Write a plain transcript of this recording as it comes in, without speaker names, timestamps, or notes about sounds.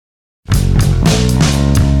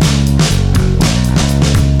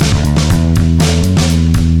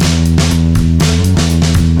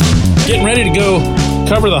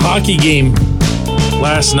cover the hockey game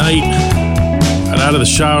last night. Got out of the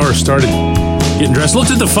shower, started getting dressed,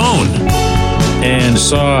 looked at the phone, and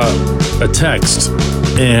saw a text.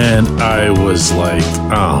 And I was like,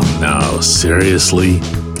 oh no, seriously?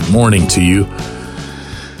 Good morning to you.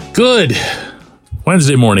 Good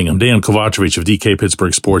Wednesday morning. I'm Dan Kovacevic of DK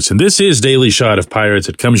Pittsburgh Sports, and this is Daily Shot of Pirates.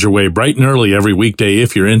 It comes your way bright and early every weekday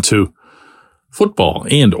if you're into football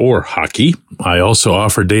and or hockey. I also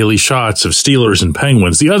offer daily shots of Steelers and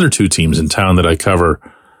Penguins, the other two teams in town that I cover.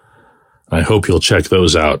 I hope you'll check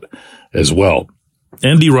those out as well.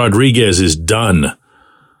 Endy Rodriguez is done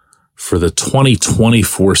for the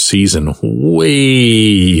 2024 season,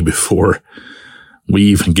 way before we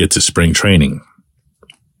even get to spring training.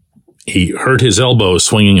 He hurt his elbow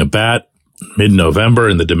swinging a bat mid-November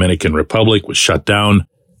in the Dominican Republic, was shut down,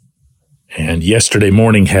 and yesterday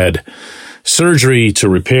morning had surgery to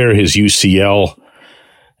repair his UCL.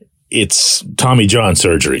 It's Tommy John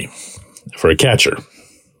surgery for a catcher,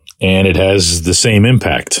 and it has the same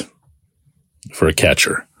impact for a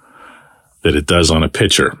catcher that it does on a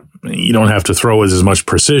pitcher. You don't have to throw with as much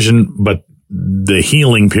precision, but the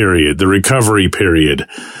healing period, the recovery period,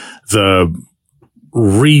 the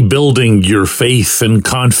rebuilding your faith and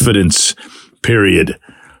confidence period,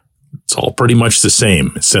 it's all pretty much the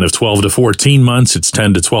same. Instead of 12 to 14 months, it's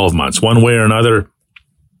 10 to 12 months. One way or another,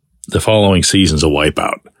 the following season's a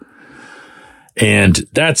wipeout. And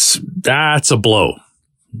that's a blow.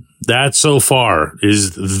 That so far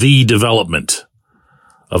is the development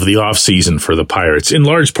of the offseason for the Pirates, in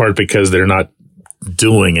large part because they're not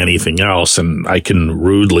doing anything else. And I can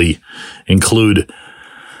rudely include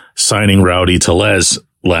signing Rowdy Tellez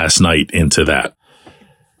last night into that.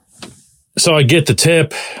 So I get the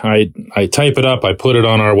tip, I type it up, I put it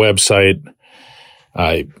on our website,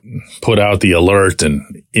 I put out the alert,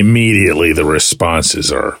 and immediately the responses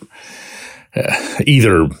are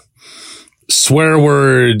either swear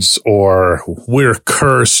words or we're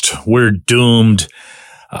cursed, we're doomed,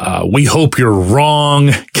 we hope you're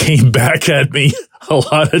wrong, came back at me a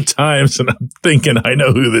lot of times, and I'm thinking, I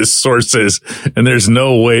know who this source is, and there's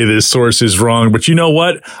no way this source is wrong, but you know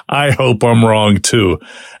what? I hope I'm wrong too.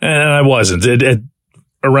 And I wasn't. At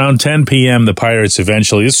around 10 p.m., the Pirates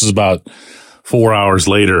eventually, this was about 4 hours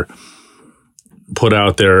later, put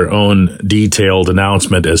out their own detailed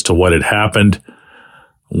announcement as to what had happened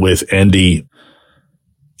with Endy.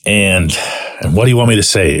 And what do you want me to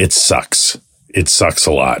say? It sucks. It sucks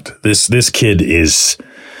a lot. This kid is,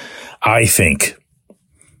 I think,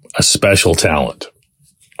 a special talent.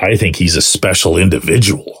 I think he's a special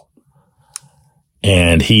individual.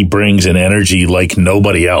 And he brings an energy like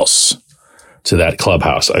nobody else to that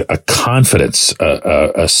clubhouse, a confidence,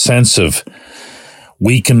 a sense of,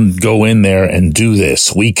 we can go in there and do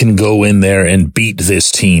this. We can go in there and beat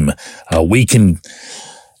this team. We can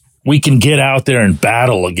get out there and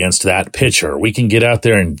battle against that pitcher. We can get out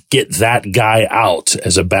there and get that guy out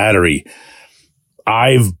as a battery.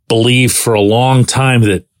 I've believed for a long time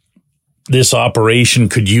that this operation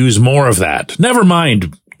could use more of that. Never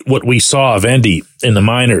mind what we saw of Endy in the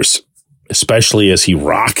minors, especially as he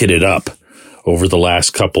rocketed up over the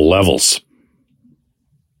last couple levels.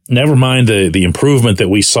 Never mind the improvement that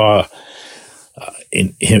we saw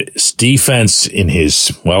in his defense, in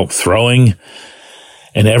his, throwing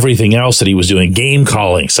and everything else that he was doing, game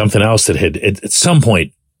calling, something else that had at some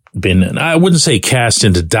point been, I wouldn't say cast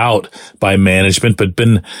into doubt by management, but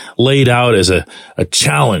been laid out as a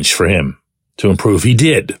challenge for him to improve. He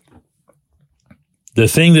did. The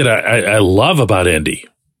thing that I love about Endy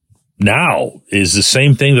now is the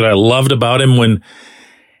same thing that I loved about him when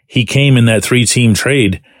he came in that 3-team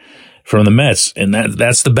trade from the Mets, and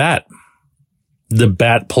that's the bat. The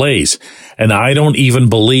bat plays. And I don't even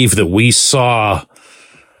believe that we saw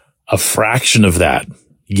a fraction of that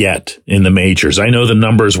yet in the majors. I know the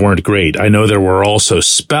numbers weren't great. I know there were also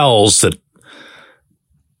spells that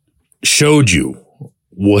showed you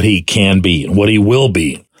what he can be and what he will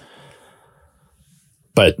be.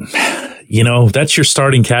 But, that's your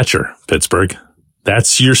starting catcher, Pittsburgh.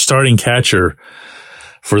 That's your starting catcher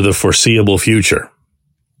for the foreseeable future.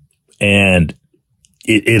 And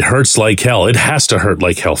it hurts like hell. It has to hurt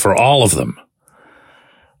like hell for all of them.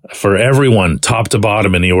 For everyone, top to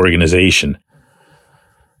bottom in the organization,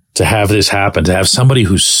 to have this happen, to have somebody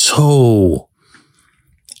who's so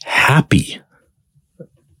happy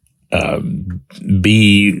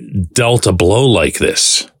be dealt a blow like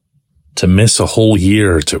this, to miss a whole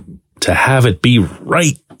year, to have it be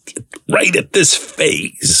right at this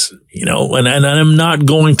phase, and I'm not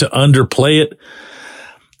going to underplay it.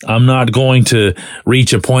 I'm not going to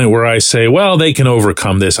reach a point where I say, well, they can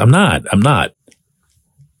overcome this. I'm not.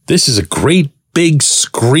 This is a great big,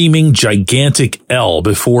 screaming, gigantic L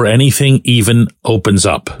before anything even opens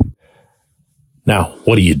up. Now,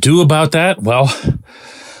 what do you do about that? Well,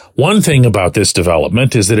 one thing about this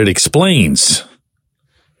development is that it explains,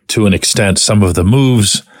 to an extent, some of the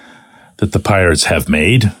moves that the Pirates have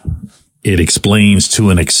made. It explains, to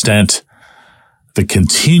an extent, the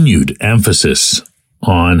continued emphasis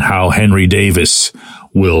on how Henry Davis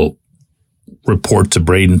will report to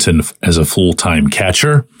Bradenton as a full-time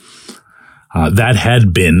catcher. That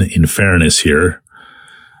had been, in fairness here,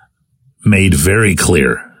 made very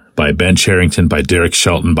clear by Ben Cherington, by Derek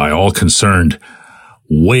Shelton, by all concerned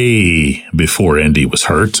way before Endy was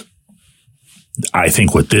hurt. I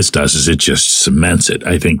think what this does is it just cements it.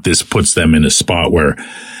 I think this puts them in a spot where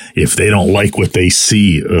if they don't like what they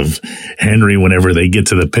see of Henry whenever they get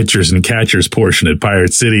to the pitchers and catchers portion at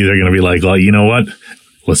Pirate City, they're going to be like, well, you know what?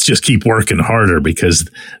 Let's just keep working harder because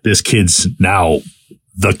this kid's now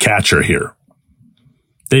the catcher here.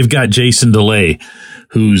 They've got Jason DeLay,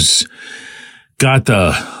 who's got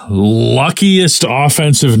the luckiest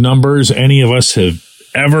offensive numbers any of us have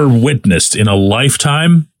ever witnessed in a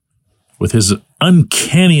lifetime, with his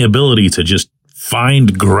uncanny ability to just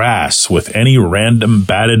find grass with any random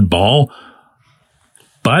batted ball.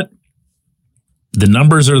 But the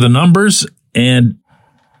numbers are the numbers, and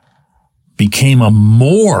became a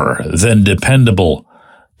more than dependable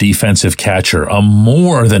defensive catcher, a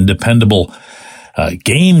more than dependable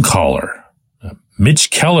game caller.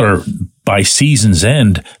 Mitch Keller, by season's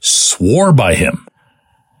end, swore by him.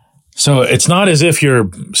 So it's not as if you're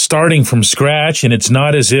starting from scratch, and it's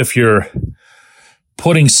not as if you're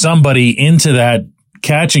putting somebody into that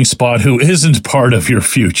catching spot who isn't part of your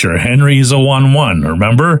future. Henry's a 1-1,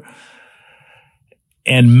 remember?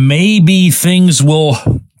 And maybe things will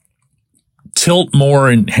tilt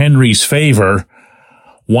more in Henry's favor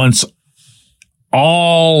once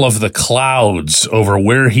all of the clouds over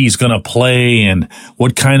where he's going to play and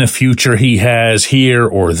what kind of future he has here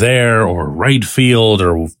or there or right field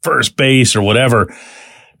or first base or whatever,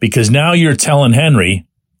 because now you're telling Henry,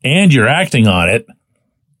 and you're acting on it,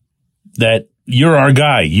 that you're our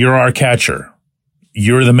guy, you're our catcher,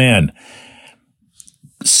 you're the man.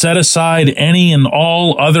 Set aside any and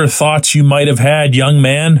all other thoughts you might have had, young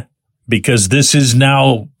man, because this is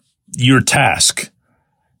now your task.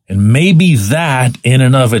 And maybe that in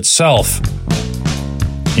and of itself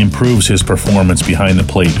improves his performance behind the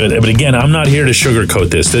plate. But again, I'm not here to sugarcoat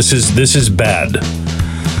this. This is bad.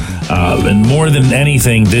 And more than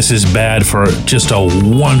anything, this is bad for just a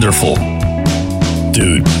wonderful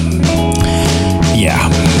dude. Yeah.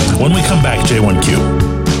 When we come back,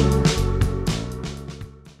 J1Q.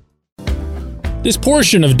 This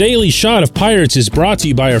portion of Daily Shot of Pirates is brought to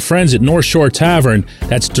you by our friends at North Shore Tavern,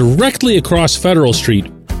 that's directly across Federal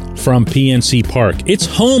Street from PNC Park. It's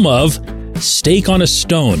home of Steak on a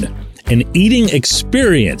Stone, an eating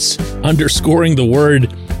experience, underscoring the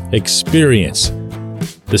word experience.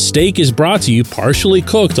 The steak is brought to you partially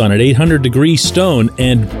cooked on an 800-degree stone,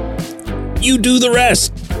 and you do the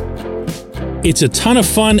rest. It's a ton of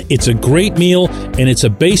fun, it's a great meal, and it's a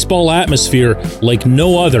baseball atmosphere like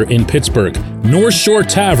no other in Pittsburgh. North Shore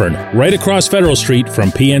Tavern, right across Federal Street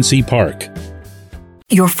from PNC Park.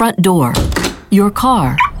 Your front door, your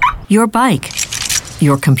car, your bike,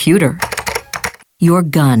 your computer, your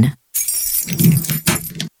gun.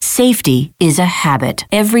 Safety is a habit.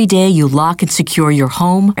 Every day you lock and secure your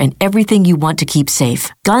home and everything you want to keep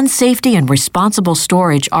safe. Gun safety and responsible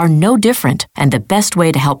storage are no different, and the best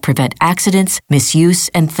way to help prevent accidents, misuse,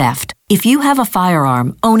 and theft. If you have a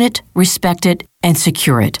firearm, own it, respect it, and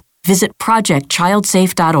secure it. Visit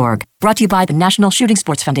ProjectChildSafe.org. Brought to you by the National Shooting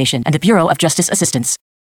Sports Foundation and the Bureau of Justice Assistance.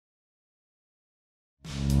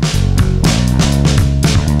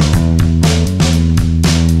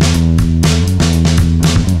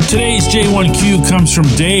 Today's J1Q comes from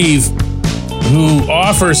Dave, who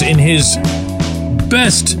offers in his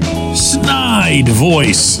best snide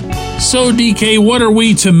voice. So, DK, what are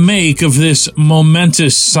we to make of this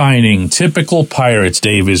momentous signing? Typical Pirates.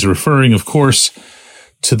 Dave is referring, of course,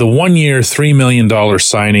 to the 1-year, $3 million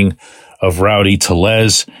signing of Rowdy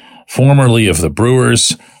Tellez, formerly of the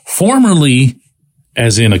Brewers, formerly,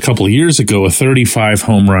 as in a couple of years ago, a 35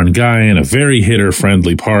 home run guy in a very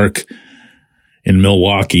hitter-friendly park in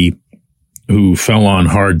Milwaukee, who fell on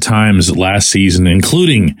hard times last season,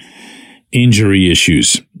 including injury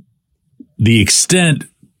issues. The extent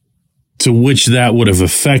to which that would have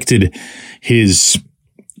affected his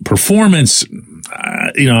performance,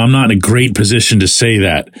 I'm not in a great position to say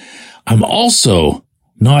that. I'm also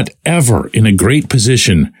not ever in a great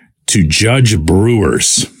position to judge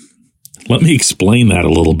Brewers. Let me explain that a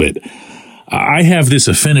little bit. I have this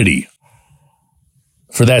affinity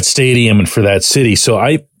for that stadium and for that city. So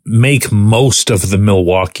I make most of the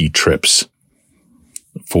Milwaukee trips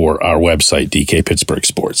for our website, DK Pittsburgh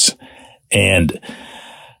Sports. And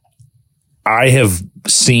I have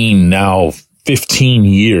seen now 15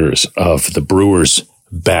 years of the Brewers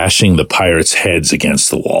bashing the Pirates' heads against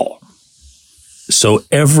the wall. So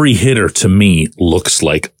every hitter to me looks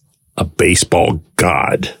like a baseball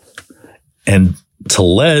god. And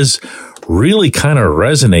Tellez really kind of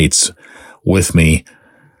resonates with me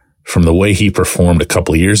from the way he performed a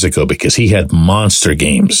couple of years ago, because he had monster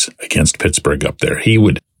games against Pittsburgh up there. He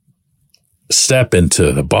would step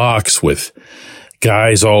into the box with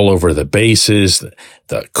guys all over the bases.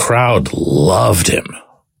 The crowd loved him,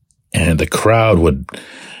 and the crowd would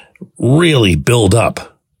really build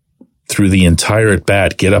up through the entire at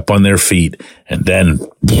bat, get up on their feet, and then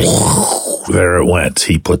there it went.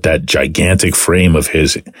 He put that gigantic frame of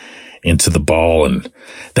his into the ball, and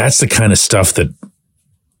that's the kind of stuff that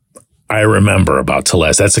I remember about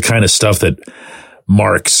Tellez. That's the kind of stuff that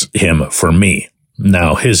marks him for me.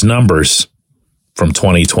 Now, his numbers from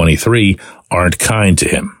 2023 aren't kind to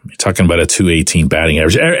him. You're talking about a .218 batting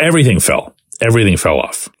average. Everything fell. Everything fell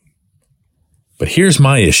off. But here's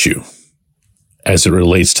my issue as it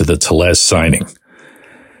relates to the Tellez signing.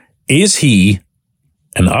 Is he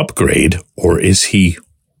an upgrade, or is he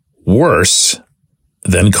worse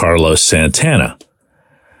than Carlos Santana?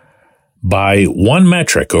 By one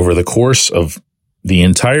metric over the course of the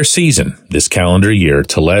entire season, this calendar year,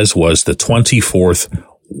 Tellez was the 24th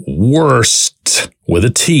worst, with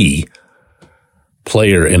a T,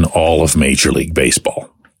 player in all of Major League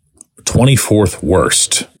Baseball. 24th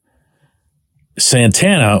worst.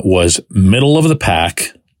 Santana was middle of the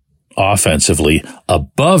pack offensively,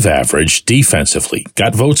 above average defensively,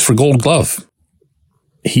 got votes for Gold Glove.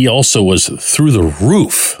 He also was through the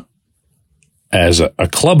roof as a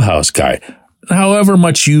clubhouse guy. However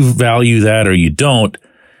much you value that or you don't,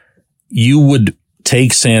 you would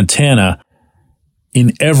take Santana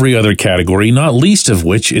in every other category, not least of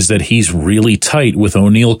which is that he's really tight with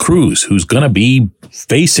O'Neal Cruz, who's going to be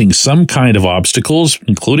facing some kind of obstacles,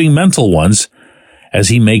 including mental ones, as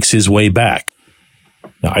he makes his way back.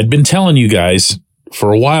 Now, I'd been telling you guys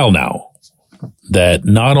for a while now that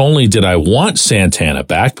not only did I want Santana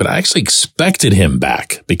back, but I actually expected him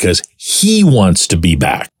back because he wants to be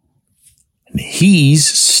back. And he's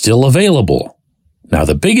still available. Now,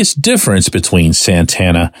 the biggest difference between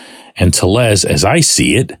Santana and Tellez, as I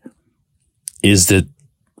see it, is that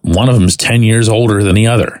one of them's 10 years older than the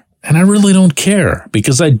other. And I really don't care,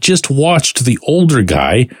 because I just watched the older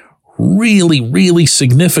guy really, really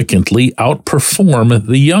significantly outperform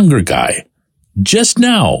the younger guy. Just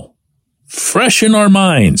now. Fresh in our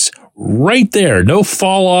minds, right there. No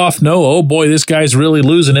fall off, no, oh boy, this guy's really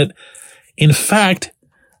losing it. In fact,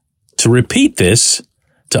 to repeat this,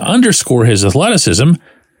 to underscore his athleticism,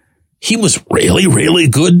 he was really, really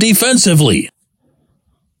good defensively.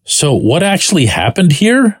 So what actually happened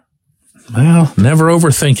here? Well, never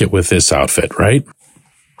overthink it with this outfit, right?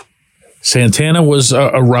 Santana was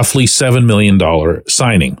a roughly $7 million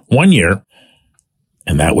signing, 1 year,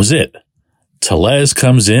 and that was it. Tellez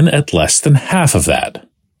comes in at less than half of that.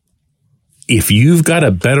 If you've got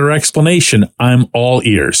a better explanation, I'm all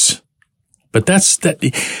ears. But that's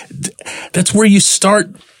where you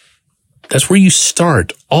start. That's where you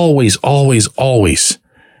start. Always, always, always.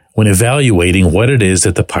 When evaluating what it is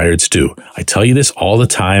that the Pirates do. I tell you this all the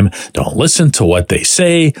time. Don't listen to what they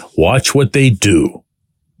say. Watch what they do.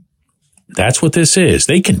 That's what this is.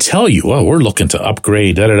 They can tell you, oh, we're looking to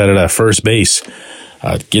upgrade first base.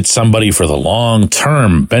 Get somebody for the long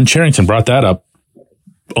term. Ben Cherington brought that up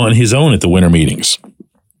on his own at the winter meetings.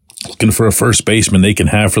 Looking for a first baseman they can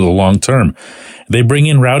have for the long term. They bring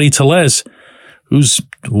in Rowdy Tellez, who's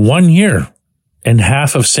 1 year and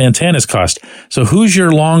half of Santana's cost. So who's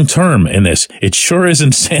your long term in this? It sure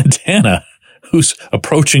isn't Santana, who's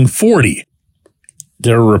approaching 40.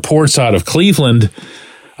 There are reports out of Cleveland,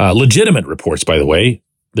 legitimate reports, by the way,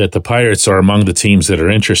 that the Pirates are among the teams that are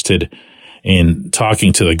interested in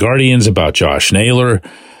talking to the Guardians about Josh Naylor,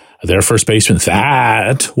 their first baseman.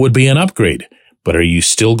 That would be an upgrade. But are you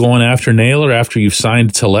still going after Naylor after you've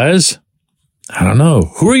signed Tellez? I don't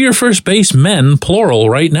know. Who are your first basemen, plural,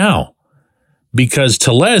 right now? Because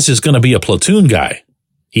Tellez is going to be a platoon guy.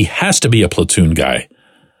 He has to be a platoon guy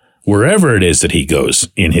wherever it is that he goes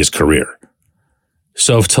in his career.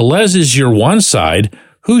 So if Tellez is your one side,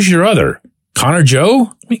 who's your other? Connor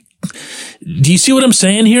Joe? I mean, do you see what I'm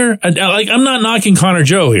saying here? I'm not knocking Connor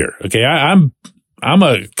Joe here. Okay. I'm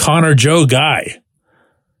a Connor Joe guy,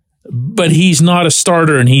 but he's not a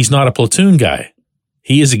starter and he's not a platoon guy.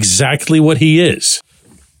 He is exactly what he is.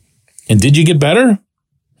 And did you get better?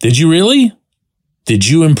 Did you really? Did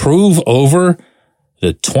you improve over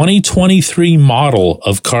the 2023 model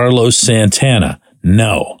of Carlos Santana?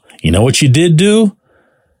 No. You know what you did do?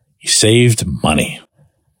 You saved money.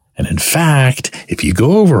 And in fact, if you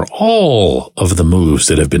go over all of the moves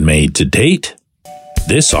that have been made to date,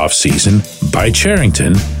 this offseason by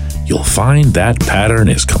Charrington, you'll find that pattern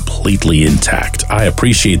is completely intact. I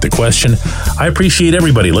appreciate the question. I appreciate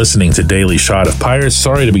everybody listening to Daily Shot of Pirates.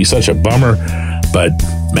 Sorry to be such a bummer, but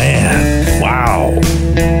man, wow,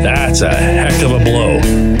 that's a heck of a blow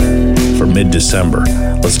for mid-December.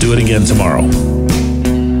 Let's do it again tomorrow.